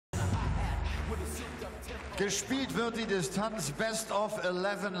Gespielt wird die Distanz Best of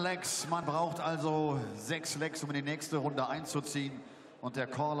 11 Legs. Man braucht also 6 Legs, um in die nächste Runde einzuziehen. Und der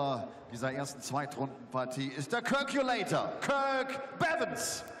Caller dieser ersten Zweitrundenpartie ist der Kirkulator, Kirk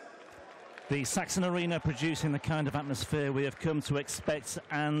Bevins. The Saxon Arena producing the kind of atmosphere we have come to expect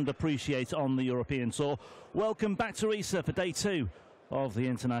and appreciate on the European Tour. Welcome back to Risa for day 2 of the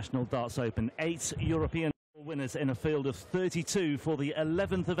International Darts Open. 8 European winners in a field of 32 for the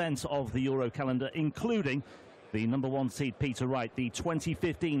 11th event of the Euro calendar, including the #1 seed Peter Wright, the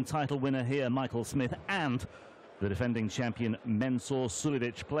 2015 title winner here Michael Smith, and the defending champion Mensur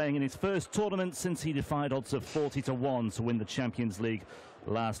Suljovic, playing in his first tournament since he defied odds of 40-1 to win the Champions League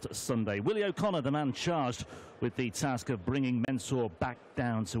last Sunday. Willie O'Connor, the man charged with the task of bringing Mensur back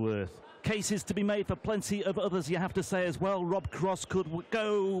down to earth. Cases to be made for plenty of others, you have to say as well. Rob Cross could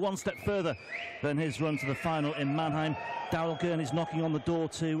go one step further than his run to the final in Mannheim. Darrell Gurney's knocking on the door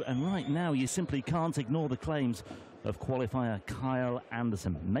too, and right now you simply can't ignore the claims of qualifier Kyle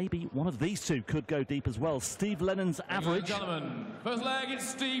Anderson. Maybe one of these two could go deep as well. Steve Lennon's average, gentlemen, first leg, it's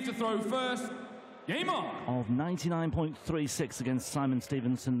Steve to throw first. Game on. Of 99.36 against Simon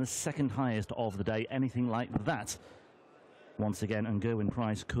Stevenson, the second highest of the day. Anything like that, once again, and Gerwyn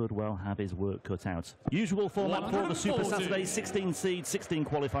Price could well have his work cut out. Usual format for the Super Saturday: 16 seeds, 16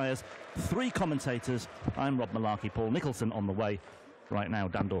 qualifiers, 3 commentators. I'm Rob Malarkey, Paul Nicholson on the way. Right now,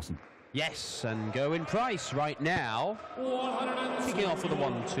 Dan Dawson. Yes, and Gerwyn Price right now, kicking off with a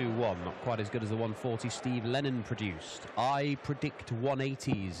 1-2-1, not quite as good as the 140 Steve Lennon produced. I predict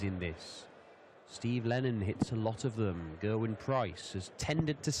 180s in this. Steve Lennon hits a lot of them. Gerwyn Price has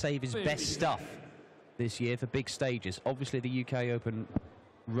tended to save his best stuff this year for big stages. Obviously the UK Open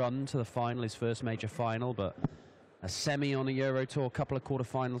run to the final, his first major final, but a semi on the Euro Tour, a couple of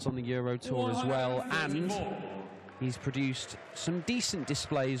quarterfinals on the Euro Tour as well, and he's produced some decent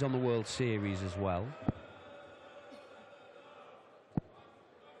displays on the World Series as well.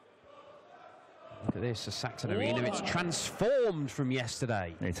 Look at this, the Saxon Arena, it's transformed from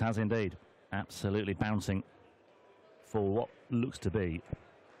yesterday. It has indeed. Absolutely bouncing for what looks to be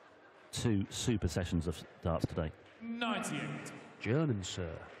 2 super sessions of darts today. 98. German,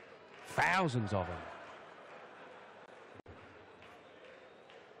 sir. Thousands of them.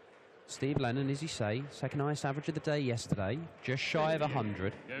 Steve Lennon, as you say, second highest average of the day yesterday, just shy of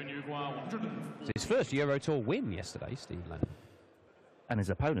 100. It's his first Euro Tour win yesterday, Steve Lennon. And his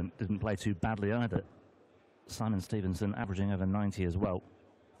opponent didn't play too badly either. Simon Stevenson averaging over 90 as well.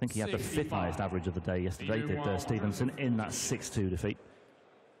 I think he had the 5th highest average of the day yesterday, did Stevenson, in that 6-2 defeat.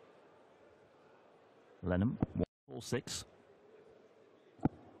 Lennon, 1-4-6.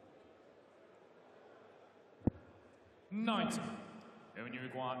 90. Going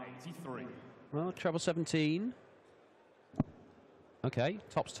Uruguay, 83. Well, treble 17. Okay,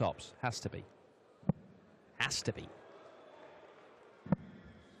 tops. Has to be. Has to be.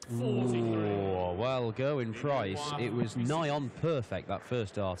 Ooh, well, Gerwyn Price, it was nigh on perfect, that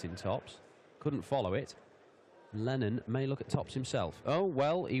first dart in tops. Couldn't follow it. Lennon may look at tops himself. Oh,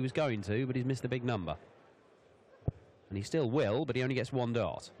 well, he was going to, but he's missed a big number. And he still will, but he only gets 1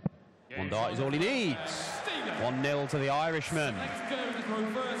 dart. 1 dart is all he needs. 1-0 to the Irishman.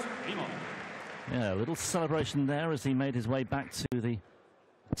 Yeah, a little celebration there as he made his way back to the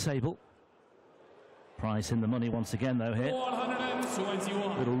table. Price in the money once again, though, here.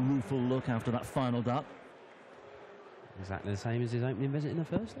 121. Little rueful look after that final dart. Exactly the same as his opening visit in the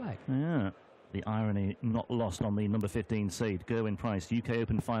first leg. Yeah. The irony not lost on the #15 seed, Gerwyn Price, UK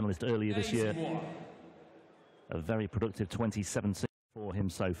Open finalist earlier this year. A very productive 27 for him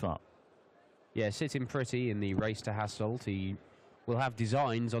so far. Yeah, sitting pretty in the race to Hasselt. He will have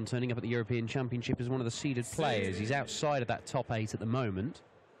designs on turning up at the European Championship as one of the seeded players. He's outside of that top 8 at the moment,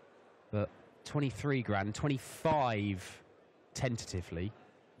 but 23 grand, 25 tentatively.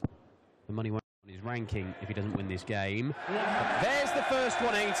 The money won't on his ranking if he doesn't win this game. But there's the first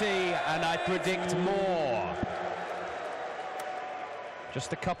 180, and I predict more.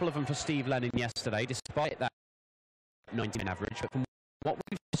 Just a couple of them for Steve Lennon yesterday, despite that 19 average. But from what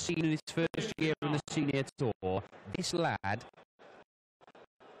we've seen in his first year in the senior tour, this lad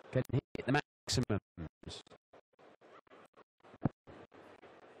can hit the maximums.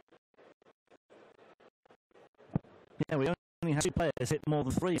 Yeah, we only had 2 players hit more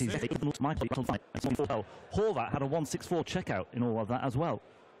than 3. Horvat had a 164 checkout in all of that as well.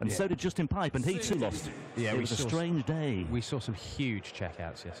 And so did Justin Pipe, and he too lost. Yeah, it was a strange day. We saw some huge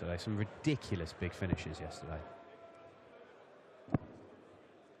checkouts yesterday, some ridiculous big finishes yesterday.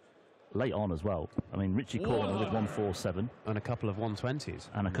 Late on as well. I mean, Richie Corner with 147. And a couple of 120s.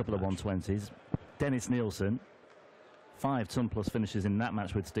 And a couple of 120s. Dennis Nielsen, 5 ton plus finishes in that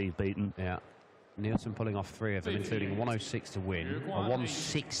match with Steve Beaton. Yeah. Nielsen pulling off 3 of them, including 106 to win, a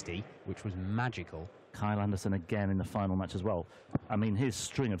 160, which was magical. Kyle Anderson again in the final match as well. I mean, his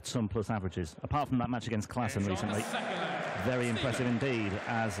string of ton-plus averages, apart from that match against Klassen recently, very impressive indeed,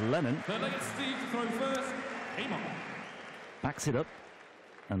 as Lennon backs it up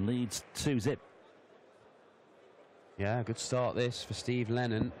and leads 2-0. Yeah, good start this for Steve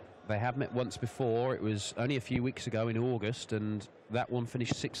Lennon. They have met once before. It was only a few weeks ago in August, and that one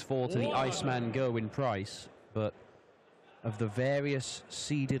finished 6-4 to the Iceman Gerwin Price. But of the various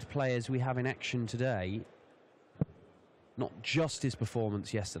seeded players we have in action today, not just his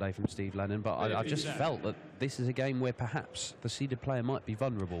performance yesterday from Steve Lennon, but I just felt that this is a game where perhaps the seeded player might be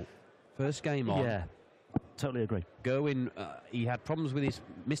vulnerable. First game on. Yeah, totally agree. Gerwin, he had problems with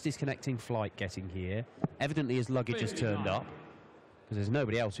missed his connecting flight getting here. Evidently his luggage has turned up, because there's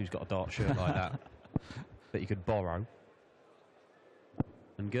nobody else who's got a dart shirt like that that you could borrow.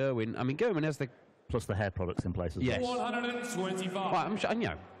 And Gerwin, I mean, Gerwin has the... Plus the hair products in place as well. Yes. 125. Well, I'm sure, you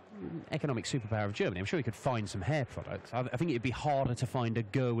know, economic superpower of Germany, I'm sure he could find some hair products. I think it'd be harder to find a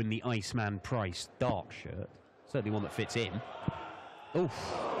Gerwin the Iceman Price dart shirt. Certainly one that fits in. Oof.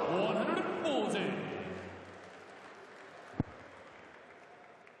 140.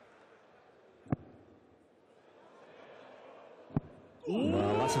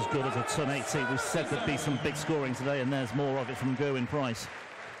 Well, that's as good as a ton 18. We said there'd be some big scoring today, and there's more of it from Gerwin Price.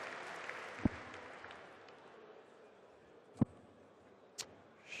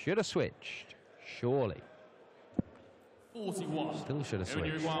 Should have switched, surely. 41. Still should have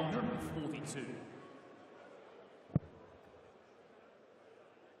switched. 142.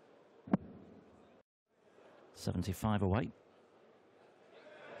 .75 away.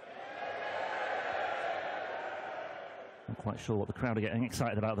 Not quite sure what the crowd are getting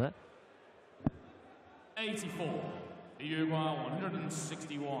excited about there. 84. The Uruguay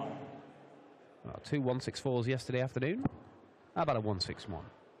 161. Two 164s yesterday afternoon. How about a 161?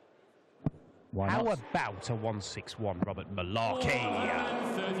 Why How not? about a 161, Robert Malarkey?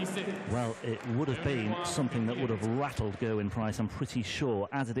 136. Well, it would have been something that would have rattled Gerwin Price, I'm pretty sure.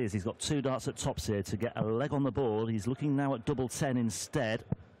 As it is, he's got 2 darts at tops here to get a leg on the board. He's looking now at double 10 instead.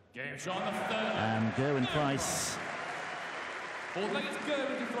 Game shot on the third. And Gerwin Price Gerwin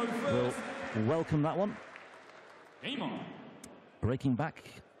to throw will first. welcome that one. Game on. Breaking back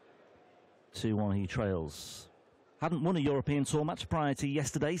to one he trails. Hadn't won a European Tour match prior to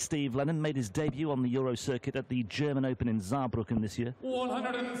yesterday. Steve Lennon made his debut on the Euro circuit at the German Open in Saarbrücken this year.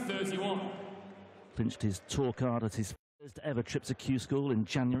 131. Clinched his tour card at his first ever trip to Q School in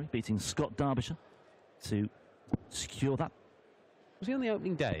January, beating Scott Derbyshire to secure that. Was he on the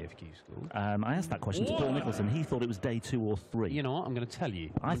opening day of Q School? I asked that question to Paul Nicholson. He thought it was day 2 or 3. You know what? I'm going to tell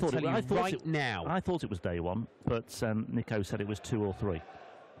you. I thought it was day 1, but Nico said it was 2 or 3.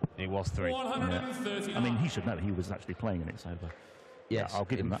 It was 3. 139. I mean, he should know. He was actually playing in it, so yes, yeah, I'll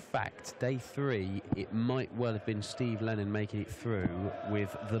give him that. In fact, day 3, it might well have been Steve Lennon making it through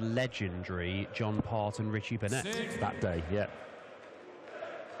with the legendary John Part and Richie Burnett. That day, yeah.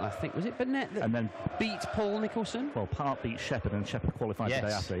 I think, was it Burnett that and then beat Paul Nicholson? Well, Part beat Shepherd, and Shepherd qualified the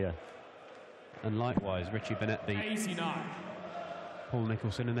day after, yeah. And likewise, Richie Burnett beat 89. Paul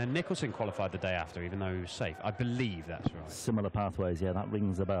Nicholson, and then Nicholson qualified the day after, even though he was safe. I believe that's right. Similar pathways, yeah, that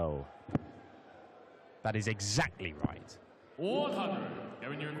rings a bell. That is exactly right. 100.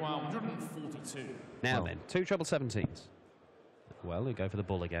 Going Uruguay 142. Now then, 2 treble 17s. Well, he'll go for the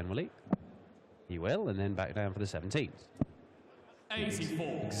bull again, will he? He will, and then back down for the 17s.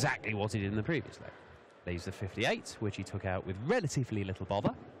 84. Exactly what he did in the previous leg. Leaves the 58, which he took out with relatively little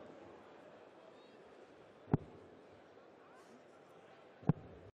bother.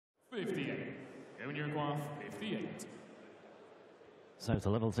 Going Uruguay 58. So to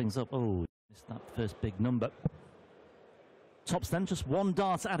level things up, oh, missed that first big number. Tops then, just 1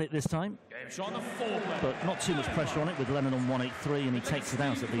 dart at it this time. Game shot on the 4th leg. But not too much pressure on it with Lennon on 183, and he takes it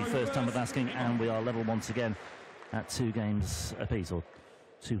out at the first time of asking, and we are level once again at 2 games apiece, or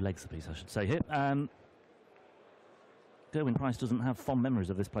 2 legs apiece, I should say here. Gerwin Price doesn't have fond memories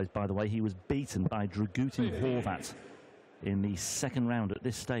of this place, by the way. He was beaten by Dragutin Horvat in the 2nd round at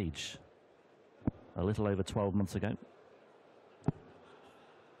this stage a little over 12 months ago.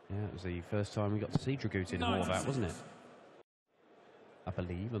 Yeah, it was the first time we got to see Dragutin Horvat, wasn't it? I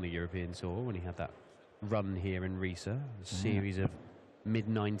believe on the European Tour when he had that run here in Riesa. A series of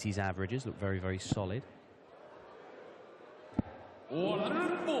mid-90s averages, looked very, very solid.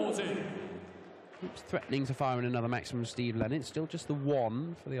 140. Keeps threatening to fire in another maximum Steve Lennon. It's still just the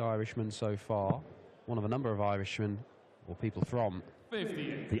 1 for the Irishman so far. One of a number of Irishmen, or people from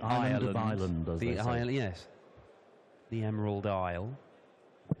 58. The island of Ireland, as they say. Yes. The Emerald Isle.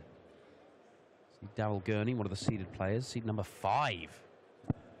 Darryl Gurney, one of the seeded players, seed number 5.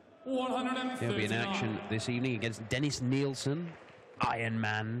 He'll be in action this evening against Dennis Nielsen, Iron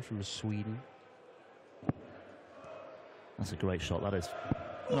Man from Sweden. That's a great shot, that is.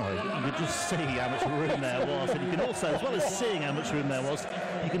 Oh, you could just see how much room there was, and you can also, as well as seeing how much room there was,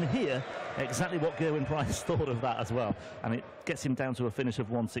 you can hear exactly what Gerwyn Price thought of that as well, and it gets him down to a finish of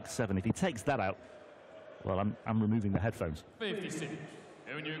 167. If he takes that out, well, I'm removing the headphones. 56.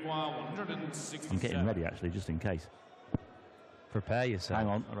 I'm getting ready, actually, just in case. Prepare yourself. Hang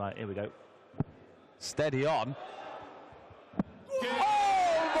on. Right, here we go. Steady on.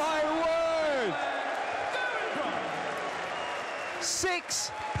 Oh, my word!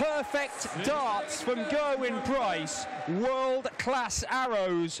 6 perfect darts from Gerwyn Price. World-class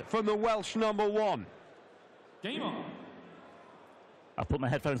arrows from the Welsh number 1. Game on. I've put my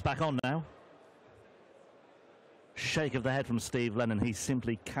headphones back on now. Shake of the head from Steve Lennon. He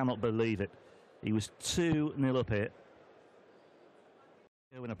simply cannot believe it. He was 2-0 up here.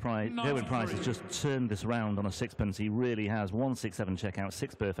 Gerwyn Price has just turned this round on a sixpence. He really has. 167 checkout,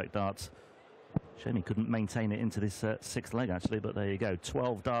 6 perfect darts. Shame he couldn't maintain it into this 6th leg, actually, but there you go.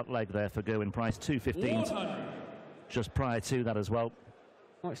 12 dart leg there for Gerwyn Price. 2:15 just prior to that as well.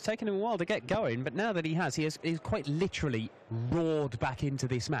 Well, it's taken him a while to get going, but now that he's quite literally roared back into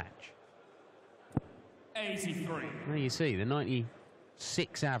this match. 83. There you see, the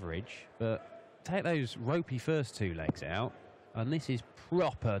 96 average, but take those ropey first 2 legs out, and this is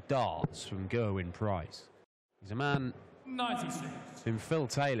proper darts from Gerwyn Price. He's a man 96. whom Phil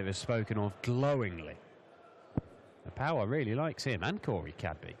Taylor has spoken of glowingly. The Power really likes him, and Corey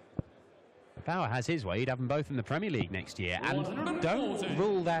Cadby. The Power has his way. He'd have them both in the Premier League next year, and don't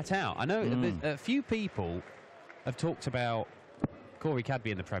rule that out. I know a few people have talked about Corey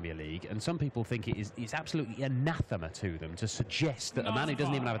Cadby in the Premier League, and some people think it's absolutely anathema to them to suggest that a man who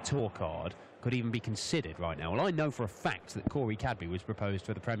doesn't even have a tour card could even be considered right now. Well, I know for a fact that Corey Cadby was proposed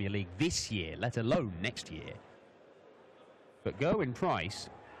for the Premier League this year, let alone next year. But Gerwyn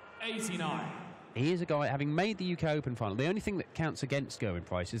Price, 89. he is a guy, having made the UK Open final, the only thing that counts against Gerwyn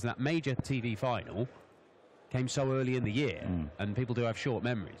Price is that major TV final came so early in the year, and people do have short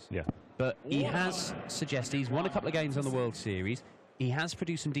memories. Yeah. But he has suggested, he's won a couple of games on the World Series, he has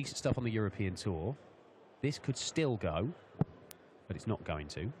produced some decent stuff on the European Tour. This could still go, but it's not going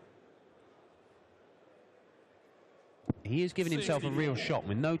to. He has given himself a real shot.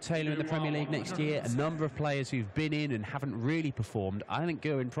 With no Taylor in the Premier League next year, a number of players who've been in and haven't really performed, I think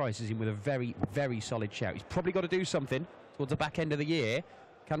Gerwyn Price is in with a very, very solid shout. He's probably got to do something towards the back end of the year.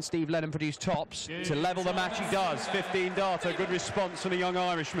 Can Steve Lennon produce tops to level the match? He does. 15 darter, good response from a young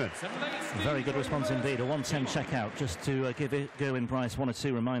Irishman. Very good response indeed. A 110 checkout, just to give Gerwyn Price 1 or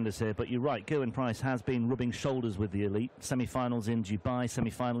 2 reminders here. But you're right, Gerwyn Price has been rubbing shoulders with the elite. Semi-finals in Dubai,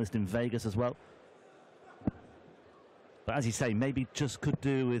 semi-finalist in Vegas as well. But as you say, maybe just could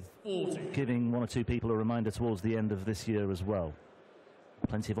do with giving 1 or 2 people a reminder towards the end of this year as well.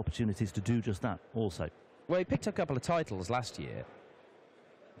 Plenty of opportunities to do just that also. Well, he picked a couple of titles last year.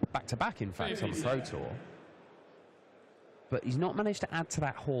 Back-to-back, in fact, on the Pro Tour. But he's not managed to add to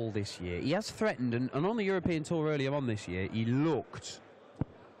that haul this year. He has threatened, and on the European Tour earlier on this year, he looked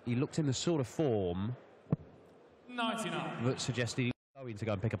in the sort of form 99. that suggested he was going to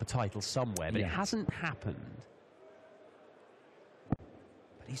go and pick up a title somewhere, but it hasn't happened.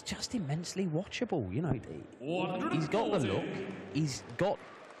 But he's just immensely watchable, you know. He's got the look. He's got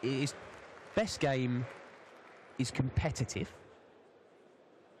his best game is competitive.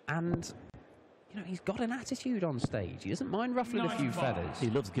 And, you know, he's got an attitude on stage. He doesn't mind ruffling a few feathers. He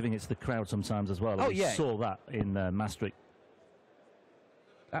loves giving it to the crowd sometimes as well. Oh, we yeah. saw that in Maastricht.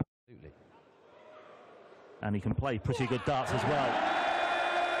 Absolutely. And he can play pretty good darts as well.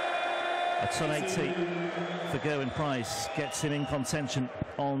 A ton 80 for Gerwyn Price gets him in contention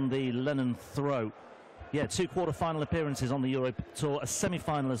on the Lennon throw. Yeah, 2 quarter-final appearances on the Euro Tour, a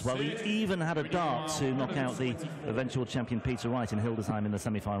semi-final as well. He even had a dart to knock out the eventual champion Peter Wright in Hildesheim in the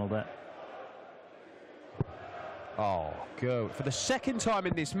semi-final there. Oh, go. For the second time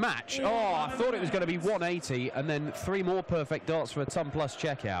in this match, I thought it was going to be 180 and then 3 more perfect darts for a ton-plus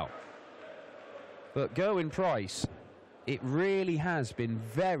checkout. But Gerwyn Price, it really has been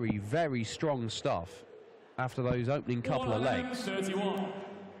very, very strong stuff after those opening couple of legs. 31.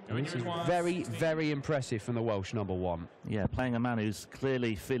 This is very, very impressive from the Welsh number 1. Yeah, playing a man who's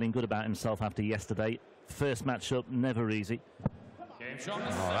clearly feeling good about himself after yesterday. First match up, never easy.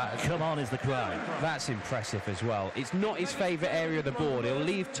 Come on is the cry. That's impressive as well. It's not his favourite area of the board. He'll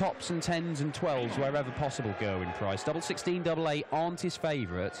leave tops and 10s and 12s wherever possible, Gerwyn Price. Double 16, double 8 aren't his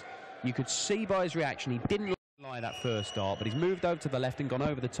favourite. You could see by his reaction he didn't high that first dart, but he's moved over to the left and gone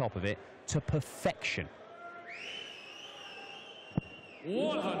over the top of it to perfection.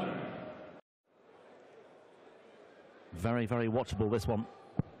 100. Very, very watchable, this one.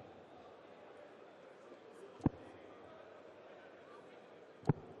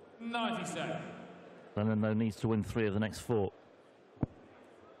 Lennon, though, needs to win 3 of the next 4.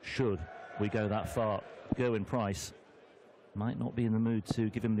 Should we go that far. Gerwyn-Price might not be in the mood to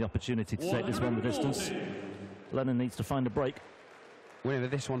give him the opportunity to take this one the distance. Lennon needs to find a break. Winner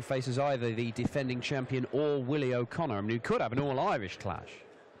of this one faces either the defending champion or Willie O'Connor. I mean, who could have an all-Irish clash.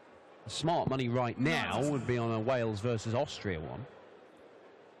 The smart money right now would be on a Wales versus Austria one.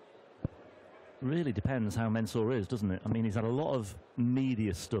 Really depends how Mensur is, doesn't it? I mean, he's had a lot of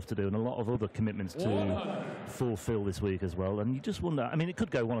media stuff to do and a lot of other commitments to fulfill this week as well. And you just wonder, I mean, it could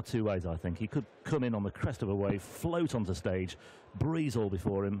go one or two ways, I think. He could come in on the crest of a wave, float onto stage, breeze all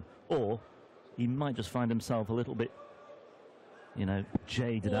before him, or he might just find himself a little bit, you know,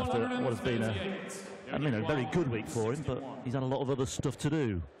 jaded after what has been a very good week for him, but he's had a lot of other stuff to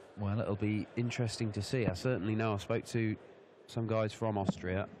do. Well, it'll be interesting to see. I certainly know. I spoke to some guys from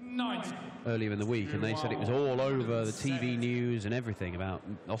Austria earlier in the week, and they said it was all over the TV news and everything about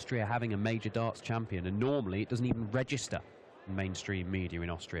Austria having a major darts champion, and normally it doesn't even register in mainstream media in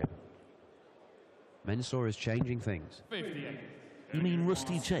Austria. Mensur is changing things. You mean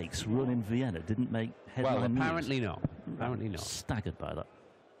Rusty Jake's run in Vienna didn't make headline Well, news? apparently not. Apparently not. Staggered by that.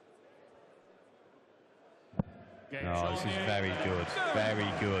 Oh, this is very good.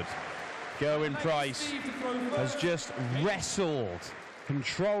 Very good. Gerwyn-Price has just wrestled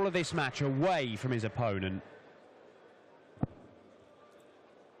control of this match away from his opponent.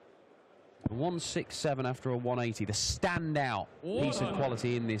 167 after a 180, the standout piece of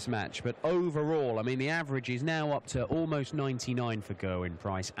quality in this match. But overall, I mean, the average is now up to almost 99 for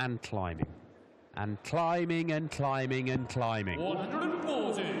Gerwyn-Price, and climbing. And climbing and climbing and climbing.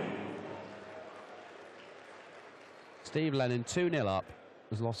 140. Steve Lennon 2-0 up,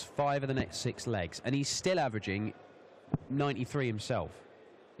 has lost 5 of the next 6 legs, and he's still averaging 93 himself.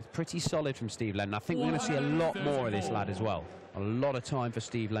 It's pretty solid from Steve Lennon. I think we're going to see a lot more of this lad as well. A lot of time for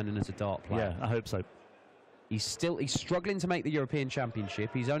Steve Lennon as a dart player. Yeah, I hope so. He's struggling to make the European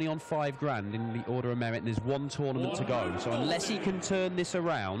Championship. He's only on 5 grand in the Order of Merit, and there's 1 tournament to go. So unless he can turn this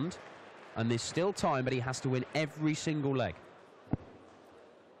around, and there's still time, but he has to win every single leg.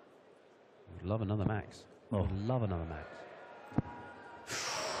 Would love another max. Oh. Would love another max.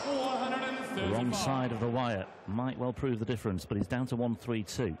 The wrong side of the wire might well prove the difference, but he's down to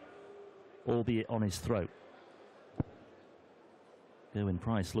 132, albeit on his throat.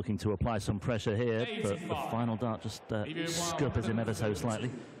 Gerwyn-Price looking to apply some pressure here, but the final dart just scuppers him ever so slightly.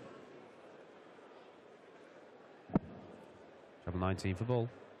 Treble 19 for ball.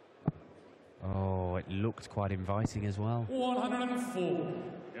 Oh, it looked quite inviting as well.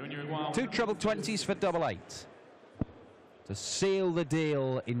 104. 2 treble 20s for double 8. To seal the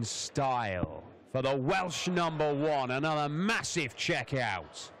deal in style for the Welsh #1. Another massive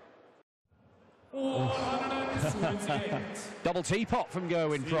checkout. Double teapot from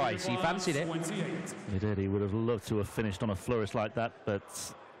Gerwyn-Price. He fancied it. He did. He would have loved to have finished on a flourish like that,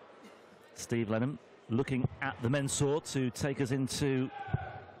 but Steve Lennon looking at the Mensur to take us into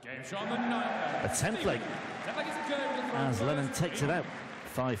a 10th leg as Lennon takes it out.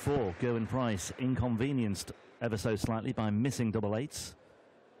 5-4. Gerwyn-Price inconvenienced ever so slightly by missing double 8s.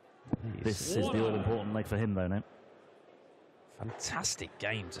 This is the all-important leg for him, though, now. Fantastic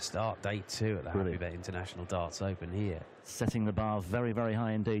game to start day 2 at the Happy Bet International Darts Open here. Setting the bar very, very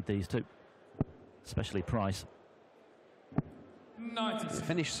high indeed, these two. Especially Price. They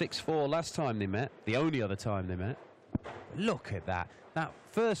finished 6-4 last time they met, the only other time they met. Look at that. That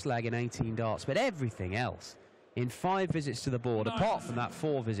first leg in 18 darts, but everything else in 5 visits to the board, apart from that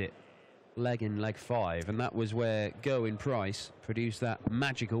 4-visit leg in leg 5, and that was where Gerwyn-Price produced that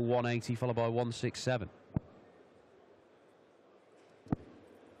magical 180 followed by 167.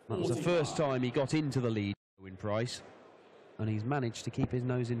 That was the first time he got into the lead, Gerwyn-Price, and he's managed to keep his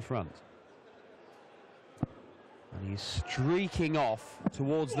nose in front. And he's streaking off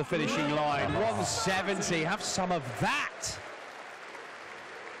towards the finishing line. 170, have some of that.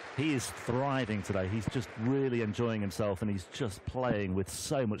 He is thriving today. He's just really enjoying himself, and he's just playing with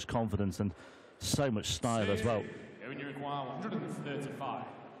so much confidence and so much style as well.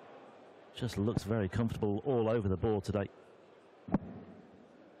 Just looks very comfortable all over the board today.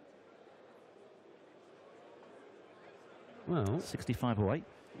 Well, 65 away.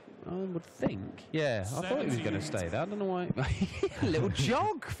 I would think. Yeah, I thought he was going to stay there. I don't know why. A little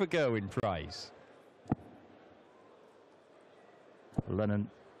jog for Gerwyn-Price. Lennon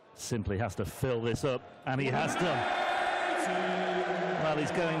simply has to fill this up, and he has done. Well,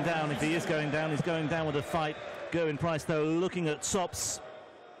 he's going down. If he is going down, he's going down with a fight. Gerwyn Price, though, looking at tops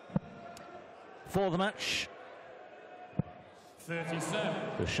for the match. 37.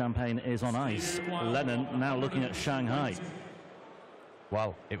 The champagne is on ice. Lennon now looking at Shanghai.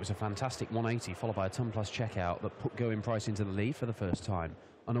 Well, it was a fantastic 180 followed by a ton-plus checkout that put Gerwyn Price into the lead for the first time.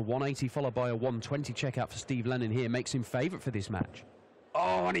 And a 180 followed by a 120 checkout for Steve Lennon here makes him favourite for this match.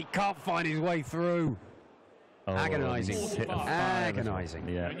 Oh, and he can't find his way through. Oh, agonising. Agonising.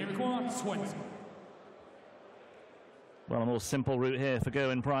 Yeah. And you require 20. Well, a more simple route here for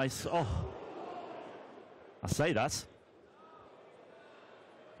Gerwyn Price. Oh, I say that.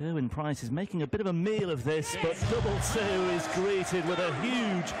 Gerwyn Price is making a bit of a meal of this, but double two is greeted with a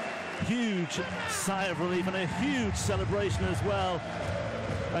huge, huge sigh of relief and a huge celebration as well.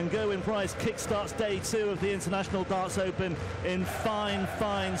 And Gerwyn Price kickstarts day 2 of the International Darts Open in fine,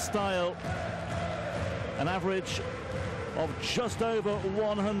 fine style. An average of just over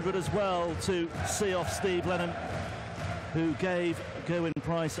 100 as well to see off Steve Lennon, who gave Gerwyn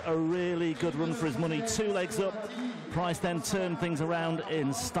Price a really good run for his money. 2 legs up. Price then turned things around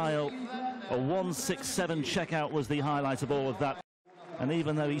in style. A 167 checkout was the highlight of all of that. And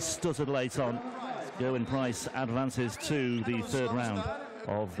even though he stuttered late on, Gerwyn Price advances to the 3rd round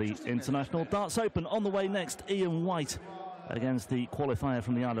of the International Darts Open. On the way next, Ian White against the qualifier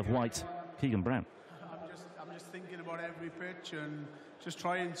from the Isle of Wight, Keegan Brown. I'm just thinking about every pitch and just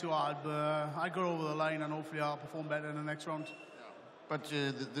trying too hard, but I got over the line and hopefully I'll perform better in the next round. But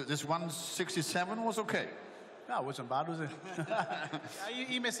this 167 was okay. No, it wasn't bad, was it?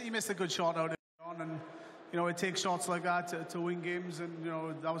 he missed a good shot out on, and you know, it takes shots like that to win games, and you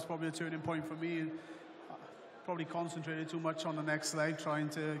know, that was probably a turning point for me. Probably concentrated too much on the next leg, trying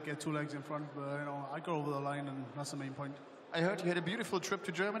to get 2 legs in front, but you know, I got over the line, and that's the main point. I heard you had a beautiful trip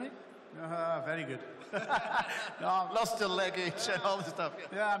to Germany. Very good. No, lost the luggage and all the stuff.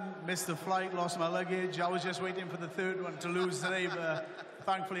 Yeah, I missed the flight, lost my luggage. I was just waiting for the 3rd one to lose today, but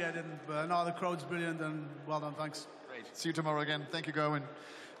thankfully I didn't. But no, the crowd's brilliant, and well done, thanks. Great. See you tomorrow again. Thank you, Gerwyn.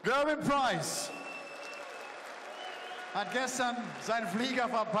 Gerwyn Price hat gestern seinen Flieger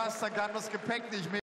verpasst, da kann das Gepäck nicht mehr.